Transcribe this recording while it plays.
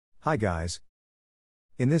Hi guys.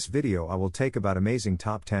 In this video I will take about amazing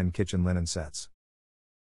top 10 kitchen linen sets.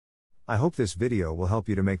 I hope this video will help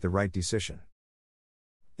you to make the right decision.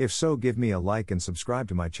 If so, give me a like and subscribe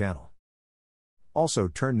to my channel. Also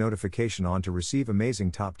turn notification on to receive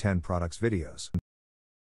amazing top 10 products videos.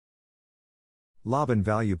 Lobyn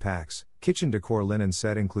Value Packs Kitchen Decor Linen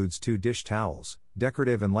Set includes 2 dish towels,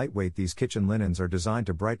 decorative and lightweight. These kitchen linens are designed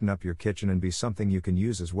to brighten up your kitchen and be something you can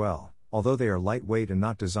use as well. Although they are lightweight and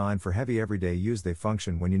not designed for heavy everyday use, they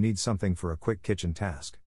function when you need something for a quick kitchen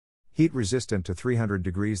task. Heat resistant to 300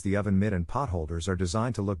 degrees, the oven mitt and pot holders are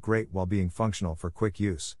designed to look great while being functional for quick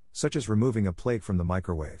use, such as removing a plate from the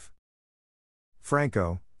microwave.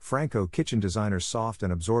 Franco Kitchen Designers Soft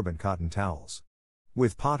and Absorbent Cotton Towels.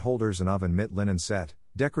 With pot holders and oven mitt linen set,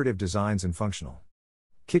 decorative designs and functional.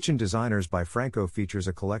 Kitchen Designers by Franco features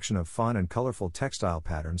a collection of fun and colorful textile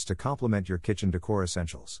patterns to complement your kitchen decor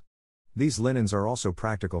essentials. These linens are also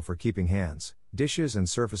practical for keeping hands, dishes and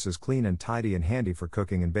surfaces clean and tidy, and handy for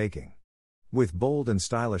cooking and baking. With bold and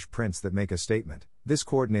stylish prints that make a statement, this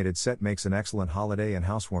coordinated set makes an excellent holiday and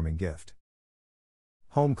housewarming gift.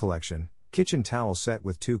 Home Collection Kitchen Towel Set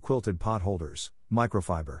with 2 quilted pot holders,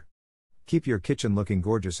 microfiber. Keep your kitchen looking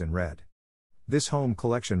gorgeous in red. This Home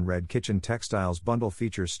Collection Red Kitchen Textiles bundle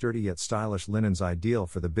features sturdy yet stylish linens, ideal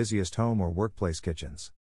for the busiest home or workplace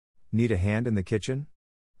kitchens. Need a hand in the kitchen?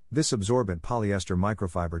 This absorbent polyester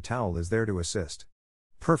microfiber towel is there to assist.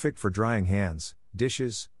 Perfect for drying hands,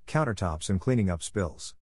 dishes, countertops and cleaning up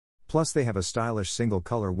spills. Plus they have a stylish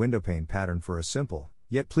single-color windowpane pattern for a simple,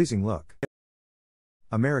 yet pleasing look.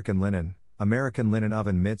 American Linen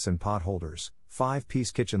Oven Mitts and Pot Holders,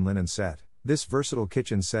 5-piece kitchen linen set. This versatile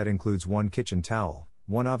kitchen set includes 1 kitchen towel,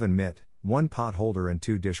 1 oven mitt, 1 pot holder and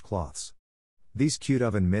 2 dishcloths. These cute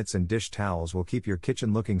oven mitts and dish towels will keep your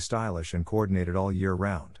kitchen looking stylish and coordinated all year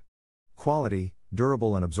round. Quality,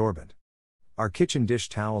 durable and absorbent. Our kitchen dish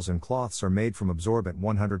towels and cloths are made from absorbent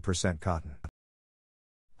 100% cotton.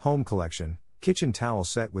 Home Collection Kitchen Towel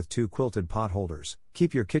Set with 2 quilted pot holders.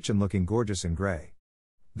 Keep your kitchen looking gorgeous in gray.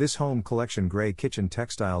 This Home Collection Gray Kitchen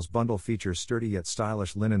Textiles bundle features sturdy yet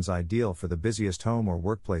stylish linens, ideal for the busiest home or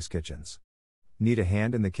workplace kitchens. Need a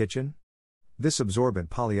hand in the kitchen? This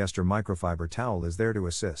absorbent polyester microfiber towel is there to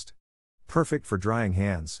assist. Perfect for drying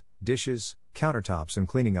hands, dishes, countertops and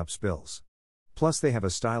cleaning up spills. Plus they have a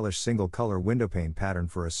stylish single-color windowpane pattern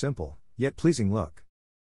for a simple, yet pleasing look.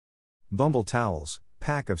 Bumble Towels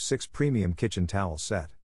Pack of 6 Premium Kitchen Towels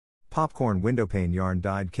Set. Popcorn Windowpane Yarn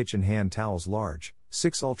Dyed Kitchen Hand Towels Large,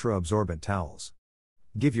 6 Ultra Absorbent Towels.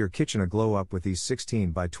 Give your kitchen a glow up with these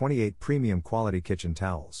 16 by 28 premium quality kitchen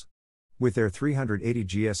towels. With their 380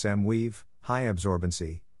 GSM weave, high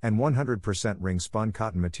absorbency, and 100% ring spun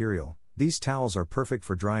cotton material, these towels are perfect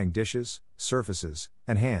for drying dishes, surfaces,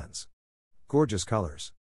 and hands. Gorgeous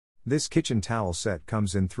colors. This kitchen towel set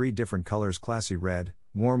comes in 3 different colors: classy red,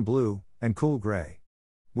 warm blue, and cool gray.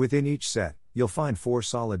 Within each set, you'll find 4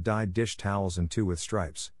 solid dyed dish towels and 2 with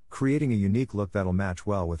stripes, creating a unique look that'll match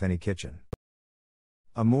well with any kitchen.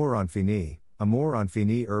 AMOUR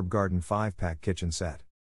INFINI Herb Garden 5-pack kitchen set.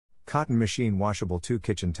 Cotton machine washable 2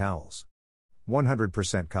 kitchen towels.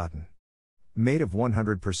 100% cotton. Made of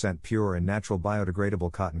 100% pure and natural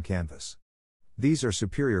biodegradable cotton canvas. These are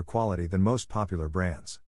superior quality than most popular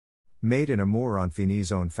brands. Made in AMOUR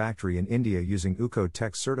INFINI's own factory in India using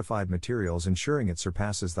Eco-Tech certified materials, ensuring it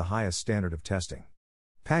surpasses the highest standard of testing.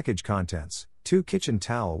 Package contents: 2 kitchen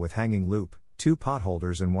towel with hanging loop, 2 pot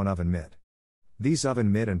holders and 1 oven mitt. These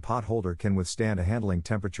oven mitt and pot holder can withstand a handling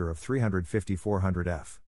temperature of 350-400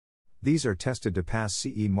 F. These are tested to pass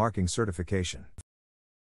CE marking certification.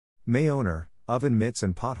 AMOUR Oven Mitts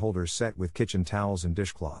and Pot Holders Set with Kitchen Towels and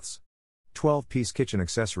Dishcloths. 12-piece kitchen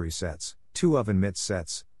accessory sets, 2 oven mitt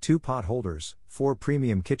sets, 2 pot holders, 4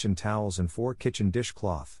 premium kitchen towels and 4 kitchen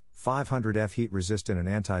dishcloth, 500 F heat resistant and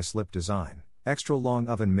anti-slip design. Extra long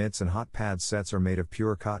oven mitts and hot pad sets are made of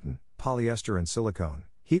pure cotton, polyester and silicone,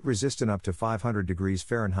 heat resistant up to 500 degrees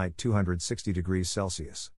Fahrenheit 260 degrees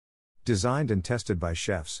Celsius. Designed and tested by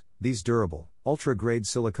chefs, these durable, ultra-grade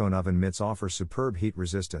silicone oven mitts offer superb heat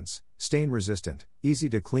resistance, stain resistant, easy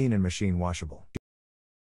to clean and machine washable.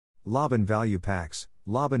 Lobyn Value Packs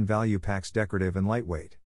Decorative and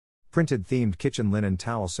lightweight. Printed themed kitchen linen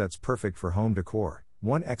towel sets perfect for home decor.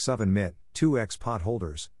 1x oven mitt, 2x pot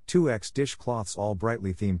holders, 2x dishcloths, all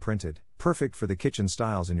brightly theme printed, perfect for the kitchen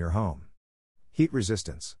styles in your home. Heat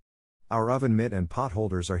resistance. Our oven mitt and pot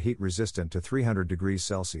holders are heat resistant to 300 degrees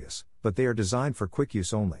Celsius, but they are designed for quick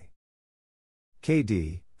use only.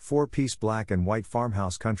 KD 4-piece black and white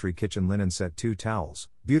Farmhouse Country Kitchen Linen Set. 2 towels,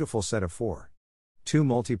 beautiful set of 4. 2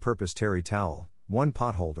 multi-purpose terry towel, 1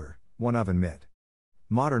 pot holder, 1 oven mitt.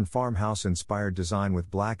 Modern farmhouse inspired design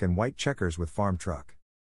with black and white checkers with farm truck.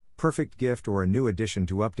 Perfect gift or a new addition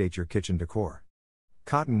to update your kitchen decor.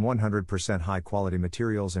 Cotton 100% high quality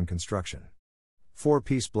materials and construction.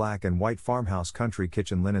 4-piece black and white farmhouse country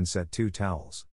kitchen linen set 2 towels.